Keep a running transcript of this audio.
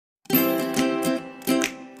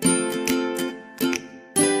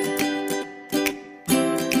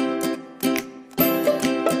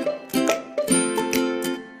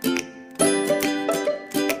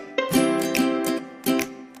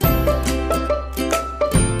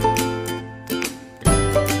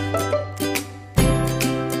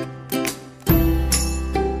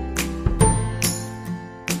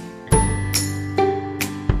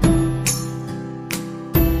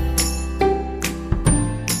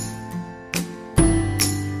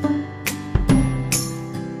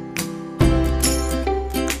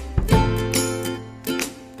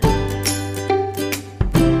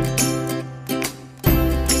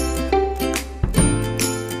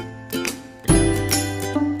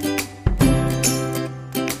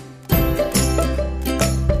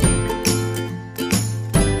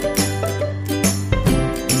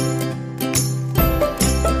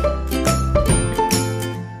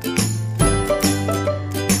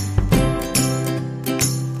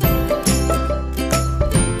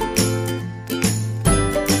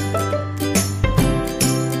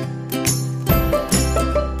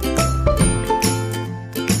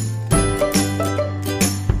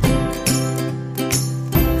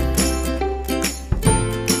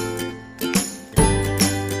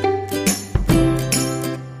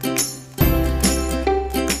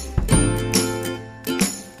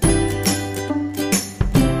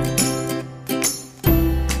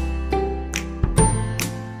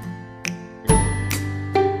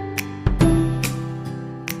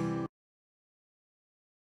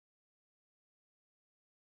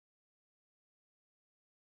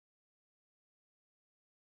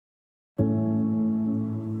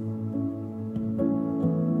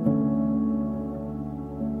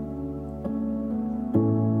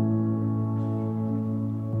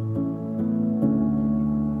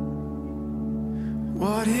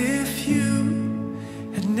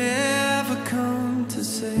to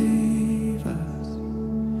save us?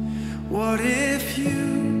 What if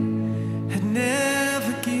you had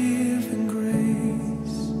never given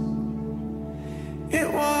grace?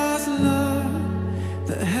 It was love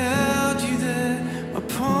that held you there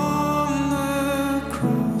upon the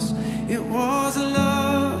cross. It was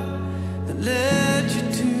love that led you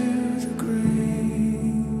to the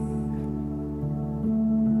grave.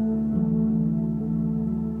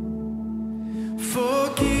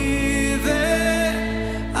 Forgiven,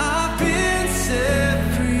 I've been set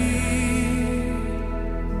free.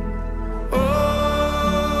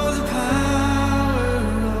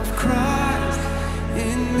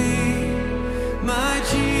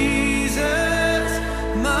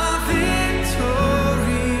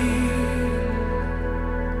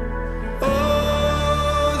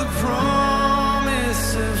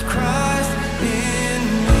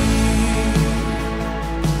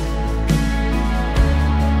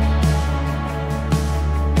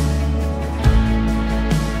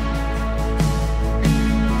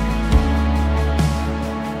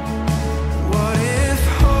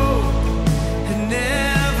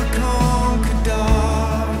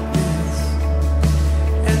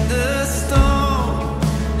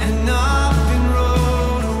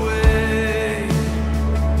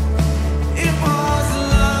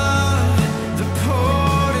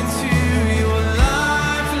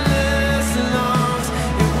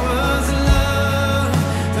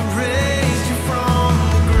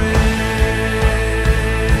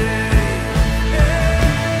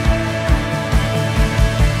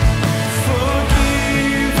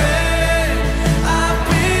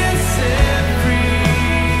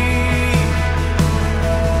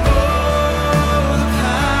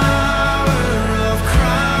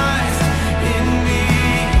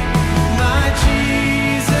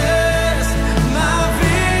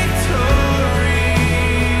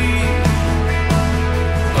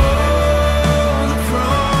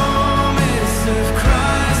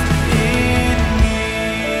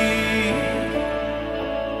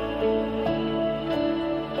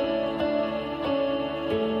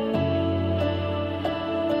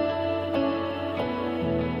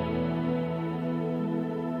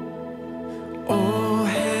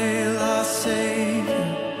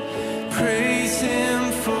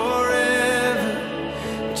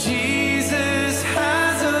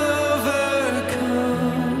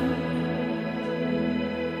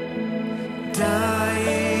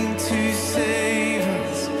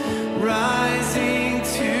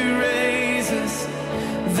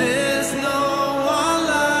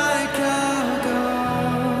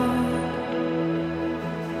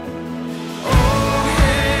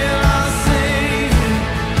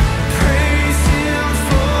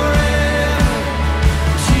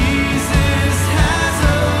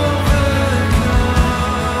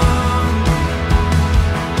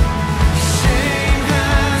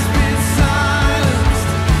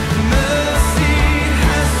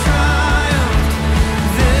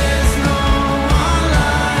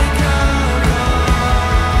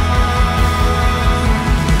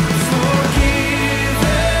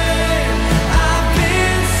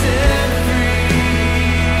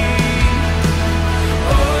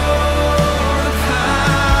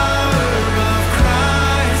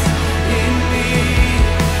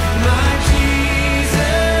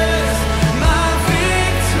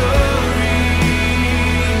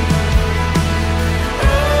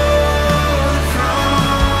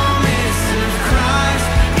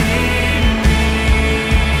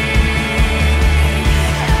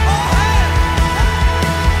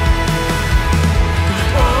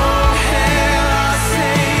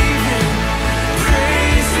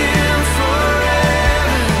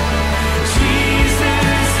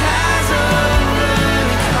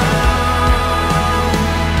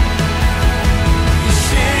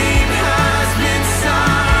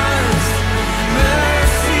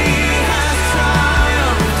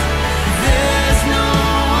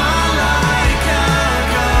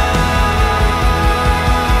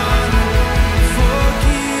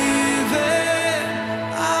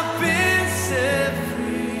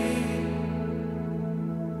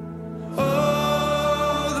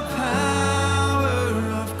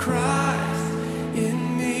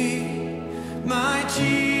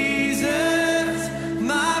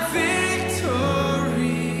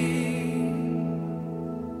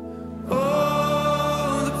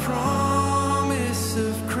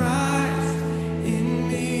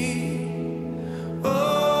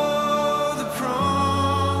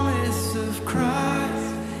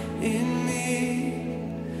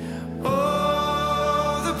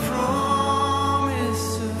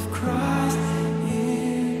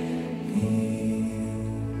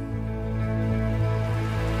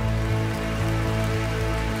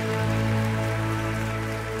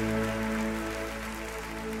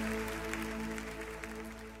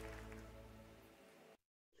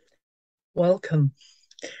 welcome.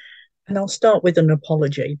 And I'll start with an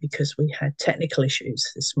apology because we had technical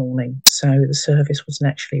issues this morning, so the service wasn't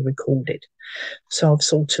actually recorded. So I've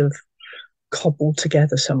sort of cobbled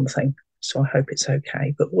together something, so I hope it's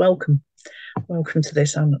okay. But welcome to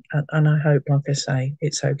this, and I hope, like I say,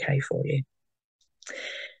 it's okay for you.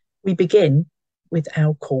 We begin with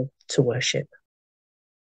our call to worship.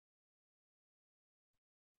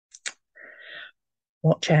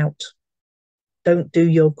 Watch out. Don't do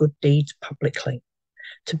your good deeds publicly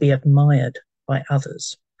to be admired by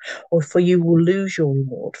others, or for you will lose your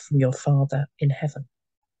reward from your Father in heaven.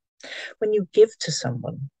 When you give to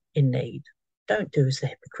someone in need, don't do as the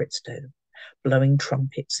hypocrites do, blowing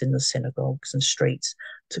trumpets in the synagogues and streets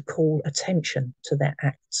to call attention to their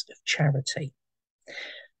acts of charity.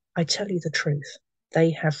 I tell you the truth, they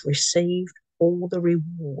have received all the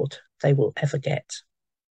reward they will ever get.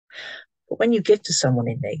 But when you give to someone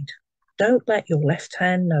in need, don't let your left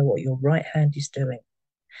hand know what your right hand is doing.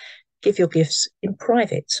 Give your gifts in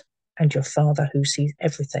private, and your Father who sees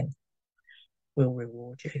everything will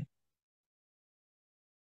reward you.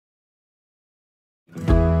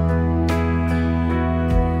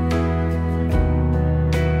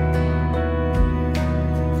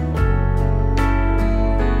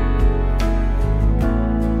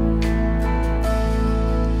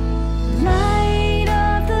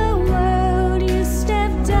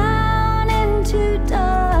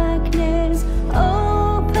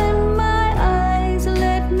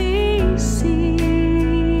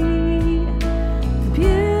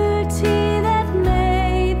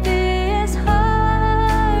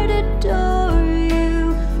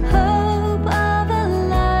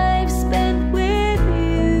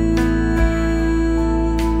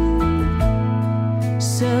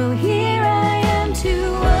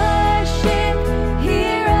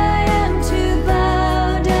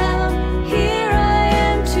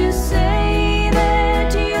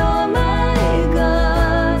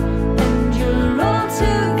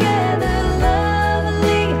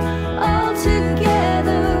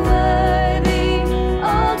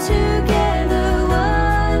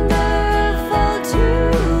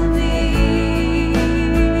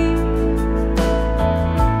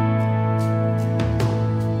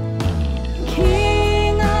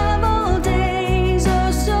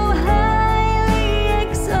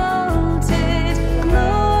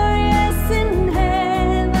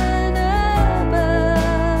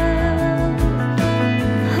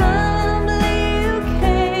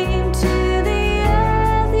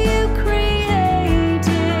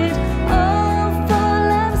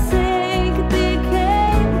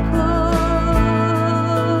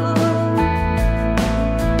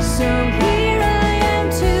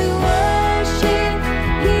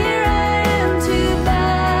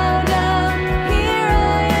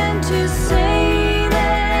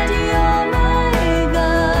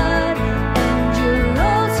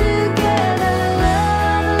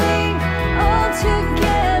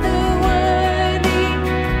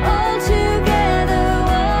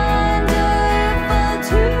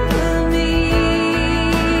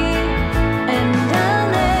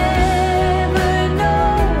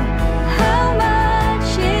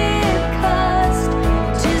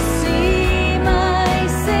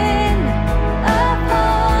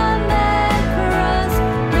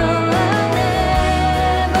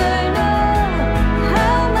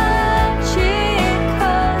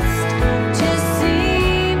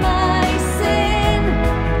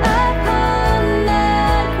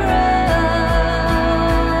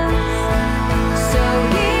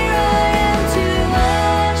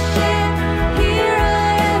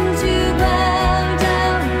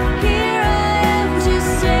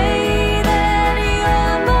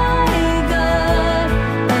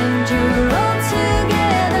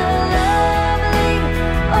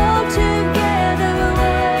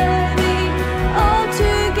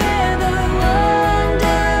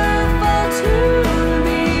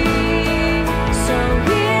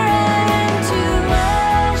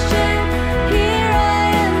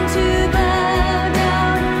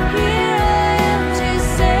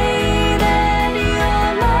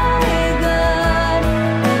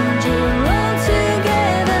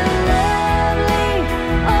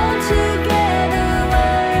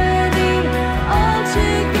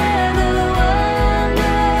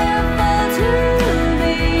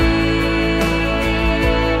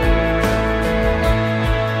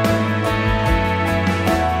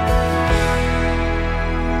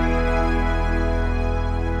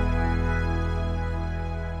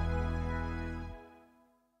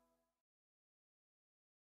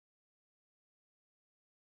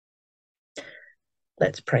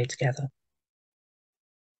 Let's pray together.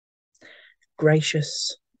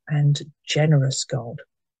 Gracious and generous God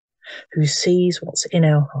who sees what's in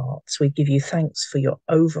our hearts. We give you thanks for your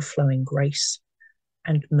overflowing grace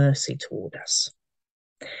and mercy toward us.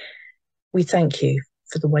 We thank you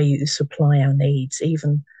for the way you supply our needs,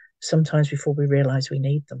 even sometimes before we realize we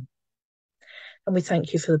need them. And we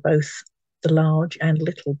thank you for both the large and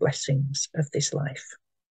little blessings of this life,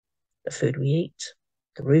 the food we eat,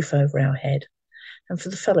 the roof over our head, and for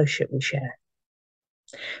the fellowship we share.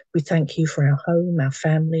 We thank you for our home, our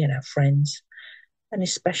family, and our friends, and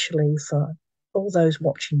especially for all those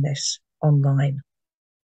watching this online.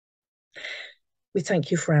 We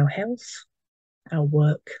thank you for our health, our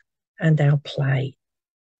work, and our play.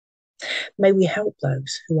 May we help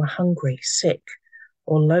those who are hungry, sick,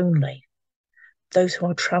 or lonely, those who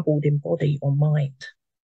are troubled in body or mind.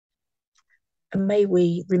 And may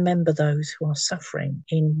we remember those who are suffering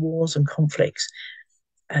in wars and conflicts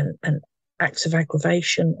and acts of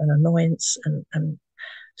aggravation and annoyance and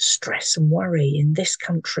stress and worry in this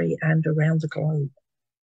country and around the globe.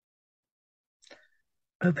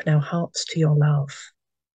 Open our hearts to your love.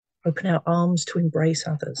 Open our arms to embrace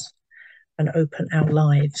others, and open our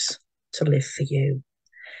lives to live for you.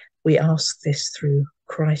 We ask this through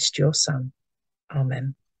Christ your Son.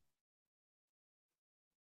 Amen.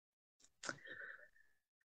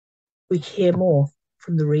 We hear more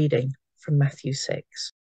from the reading from Matthew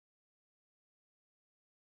 6.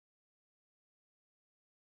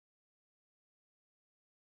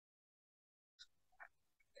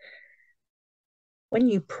 When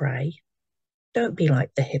you pray, don't be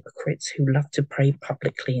like the hypocrites who love to pray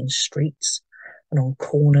publicly in streets and on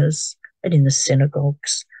corners and in the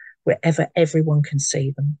synagogues, wherever everyone can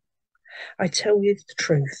see them. I tell you the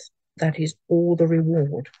truth, that is all the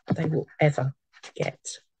reward they will ever get.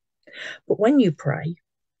 But when you pray,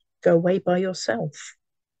 go away by yourself,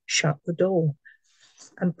 shut the door,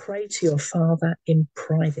 and pray to your Father in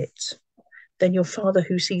private. Then your Father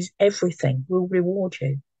who sees everything will reward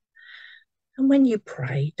you. And when you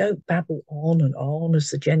pray, don't babble on and on as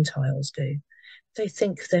the Gentiles do. They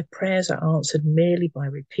think their prayers are answered merely by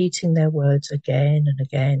repeating their words again and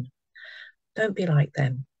again. Don't be like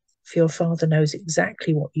them, for your Father knows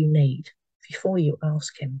exactly what you need before you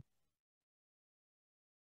ask him.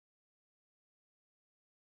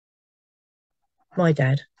 My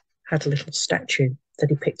dad had a little statue that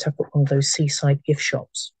he picked up at one of those seaside gift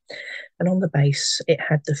shops. And on the base, it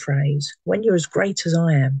had the phrase, "When you're as great as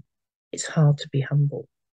I am, it's hard to be humble."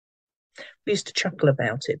 We used to chuckle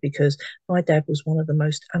about it because my dad was one of the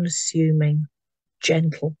most unassuming,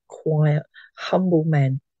 gentle, quiet, humble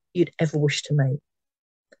men you'd ever wish to meet.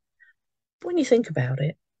 But when you think about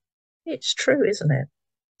it, it's true, isn't it?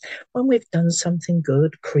 When we've done something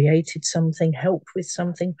good, created something, helped with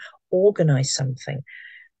something, organised something,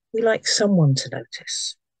 we like someone to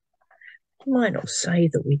notice. We might not say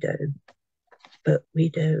that we do, but we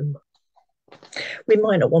do. We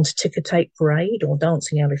might not want a ticker tape parade or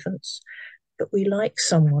dancing elephants, but we like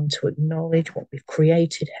someone to acknowledge what we've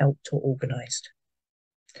created, helped, or organised.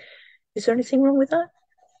 Is there anything wrong with that?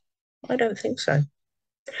 I don't think so.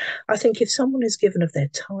 I think if someone is given of their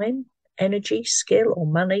time, energy, skill, or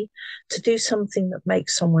money to do something that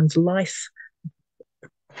makes someone's life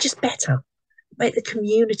just better, make the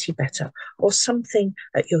community better, or something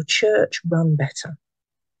at your church run better,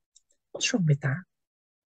 what's wrong with that?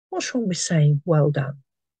 What's wrong with saying, well done?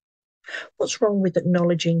 What's wrong with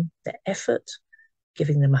acknowledging their effort,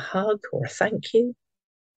 giving them a hug or a thank you?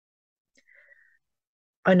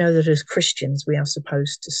 I know that as Christians, we are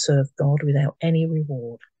supposed to serve God without any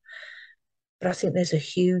reward. But I think there's a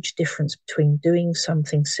huge difference between doing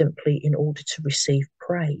something simply in order to receive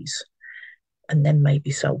praise and then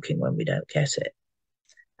maybe sulking when we don't get it,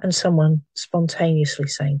 and someone spontaneously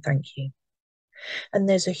saying thank you. And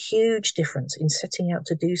there's a huge difference in setting out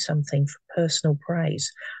to do something for personal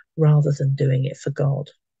praise rather than doing it for God.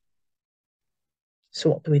 So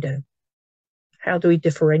what do we do? How do we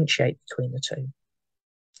differentiate between the two?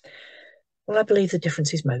 Well, I believe the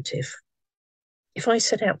difference is motive. If I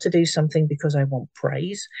set out to do something because I want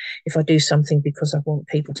praise, if I do something because I want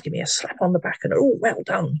people to give me a slap on the back and, oh, well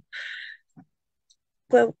done,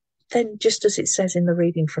 well, then just as it says in the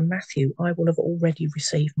reading from Matthew, I will have already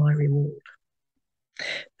received my reward.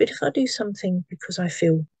 But if I do something because I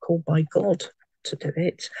feel called by God to do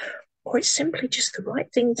it, or it's simply just the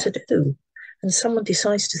right thing to do, and someone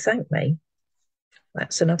decides to thank me,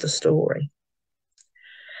 that's another story.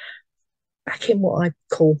 Back in what I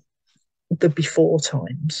call the before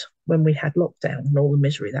times, when we had lockdown and all the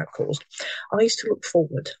misery that caused, I used to look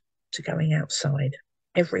forward to going outside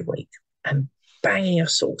every week and banging a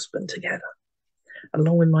saucepan together,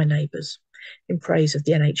 along with my neighbours, in praise of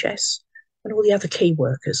the NHS and all the other key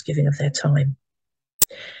workers giving of their time.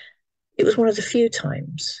 It was one of the few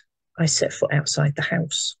times I set foot outside the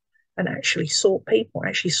house and actually saw people,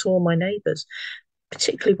 actually saw my neighbours,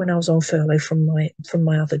 particularly when I was on furlough from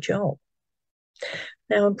my other job.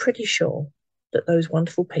 Now, I'm pretty sure that those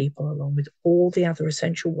wonderful people, along with all the other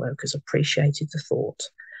essential workers, appreciated the thought.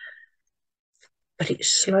 But it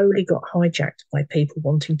slowly got hijacked by people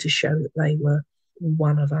wanting to show that they were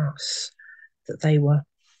one of us, that they were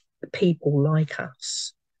people like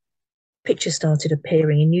us. Pictures started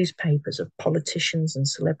appearing in newspapers of politicians and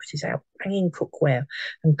celebrities out banging cookware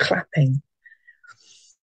and clapping.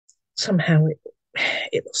 Somehow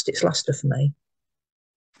it lost its lustre for me.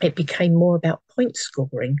 It became more about point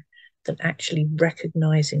scoring than actually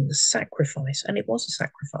recognising the sacrifice, and it was a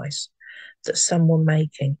sacrifice, that some were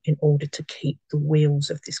making in order to keep the wheels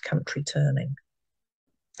of this country turning.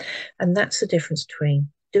 And that's the difference between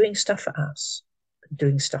doing stuff for us and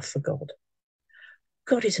doing stuff for God.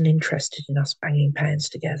 God isn't interested in us banging pans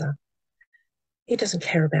together. He doesn't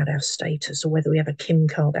care about our status or whether we have a Kim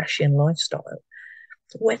Kardashian lifestyle,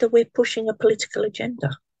 whether we're pushing a political agenda.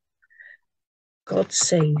 God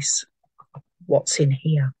sees what's in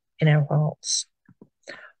here, in our hearts.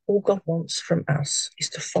 All God wants from us is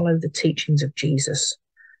to follow the teachings of Jesus,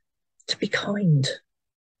 to be kind,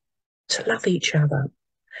 to love each other,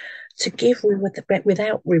 to give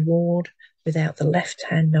without reward, without the left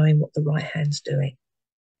hand knowing what the right hand's doing.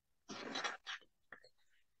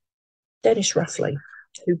 Dennis Ruffley,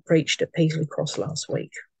 who preached at Peasley Cross last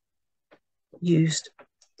week, used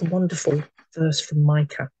the wonderful verse from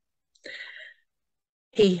Micah.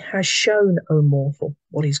 He has shown, O mortal,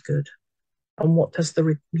 what is good, and what does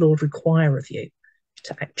the Lord require of you?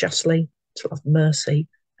 To act justly, to love mercy,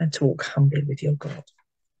 and to walk humbly with your God.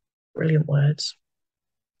 Brilliant words.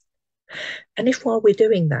 And if while we're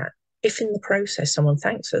doing that, if in the process someone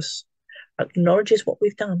thanks us, acknowledges what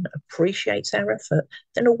we've done, appreciates our effort,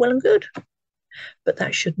 then all well and good. But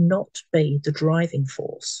that should not be the driving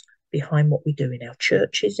force behind what we do in our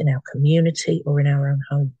churches, in our community, or in our own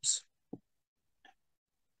homes.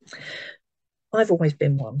 I've always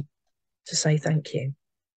been one to say thank you,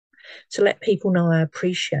 to let people know I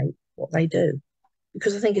appreciate what they do,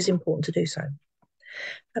 because I think it's important to do so.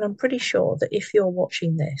 And I'm pretty sure that if you're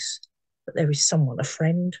watching this, that there is someone, a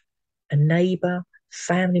friend, a neighbour,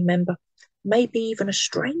 family member, maybe even a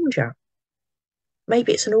stranger,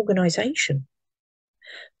 maybe it's an organisation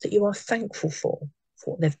that you are thankful for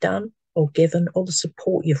what they've done or given or the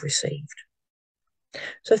support you've received.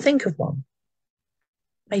 So think of one,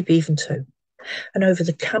 maybe even two, and over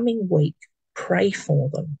the coming week, pray for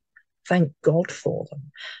them, thank God for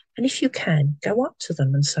them. And if you can, go up to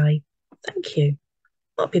them and say, thank you.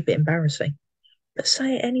 Might be a bit embarrassing, but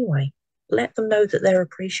say it anyway. Let them know that they're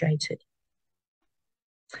appreciated.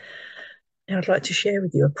 Now, I'd like to share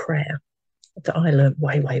with you a prayer that I learned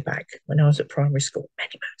way back when I was at primary school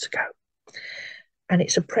many months ago. And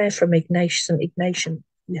it's a prayer from St.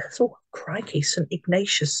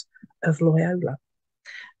 Ignatius of Loyola.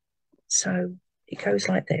 So it goes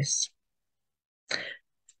like this.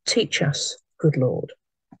 Teach us, good Lord,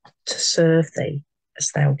 to serve thee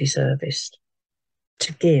as thou deservest,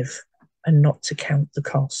 to give and not to count the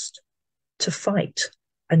cost, to fight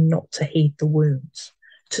and not to heed the wounds,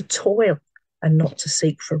 to toil and not to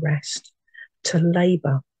seek for rest, to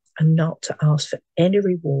labour and not to ask for any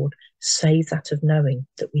reward save that of knowing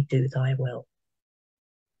that we do thy will.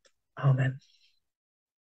 Amen.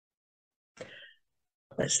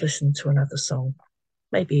 Let's listen to another song,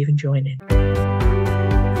 maybe even join in.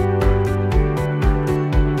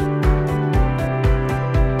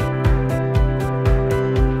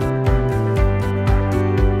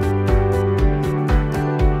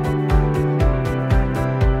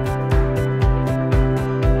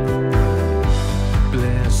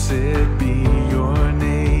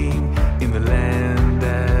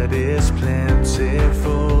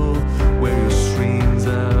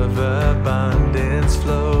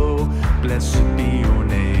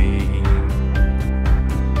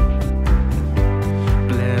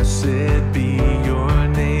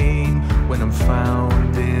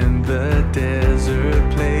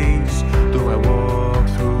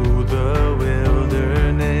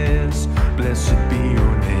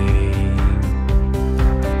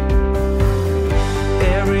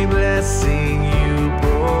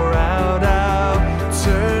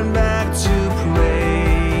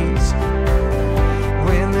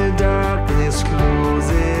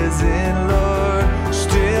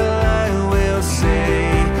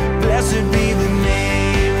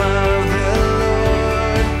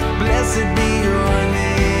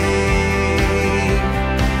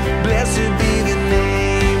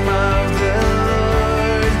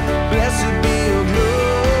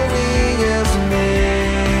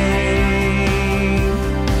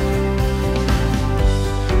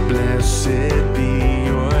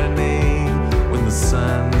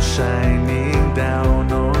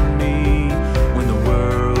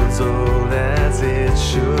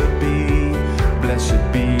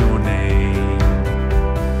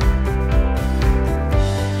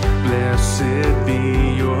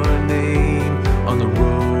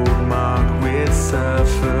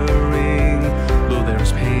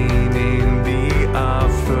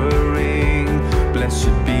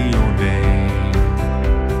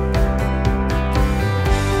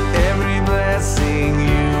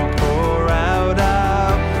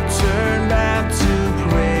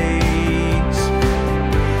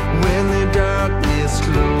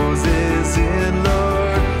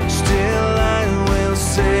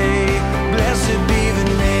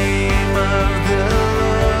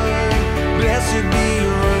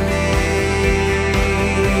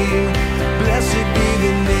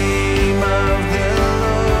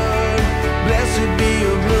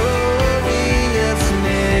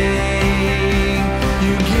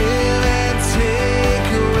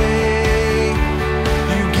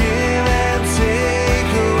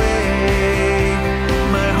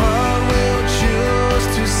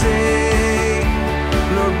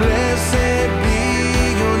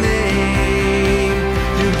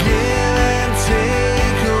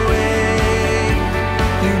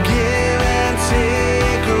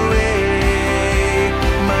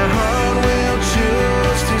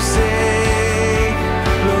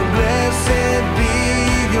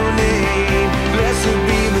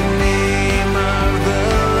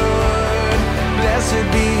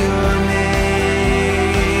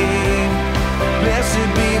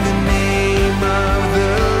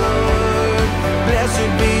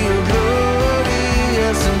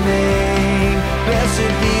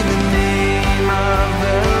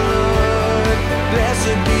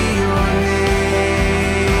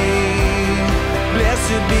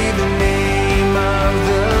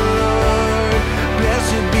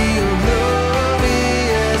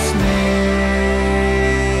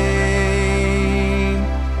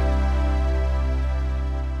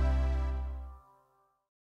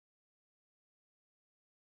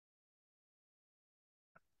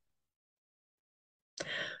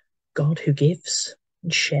 God who gives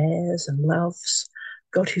and shares and loves,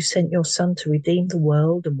 God who sent your Son to redeem the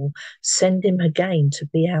world and will send him again to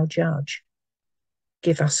be our judge.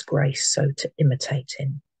 Give us grace so to imitate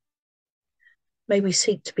him. May we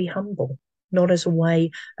seek to be humble, not as a way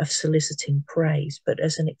of soliciting praise, but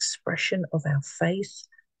as an expression of our faith,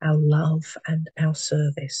 our love, and our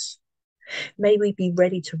service. May we be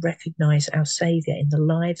ready to recognize our Saviour in the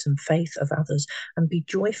lives and faith of others and be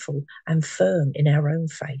joyful and firm in our own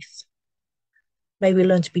faith. May we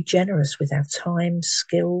learn to be generous with our time,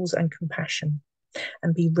 skills, and compassion,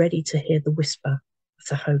 and be ready to hear the whisper of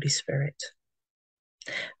the Holy Spirit.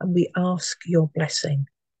 And we ask your blessing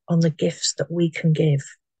on the gifts that we can give,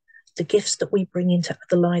 the gifts that we bring into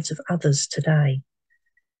the lives of others today.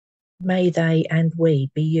 May they and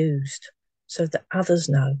we be used so that others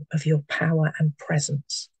know of your power and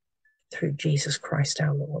presence through Jesus Christ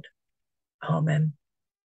our Lord. Amen.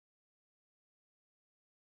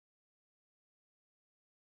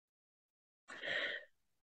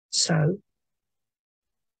 So,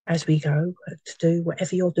 as we go to do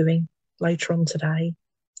whatever you're doing later on today,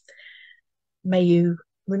 may you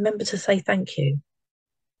remember to say thank you.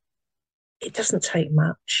 It doesn't take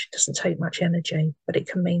much, energy, but it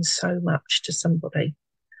can mean so much to somebody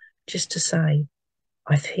just to say,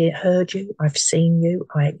 I've heard you, I've seen you,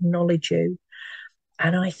 I acknowledge you,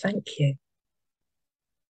 and I thank you.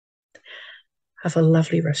 Have a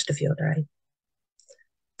lovely rest of your day.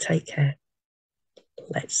 Take care.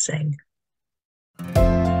 Let's sing.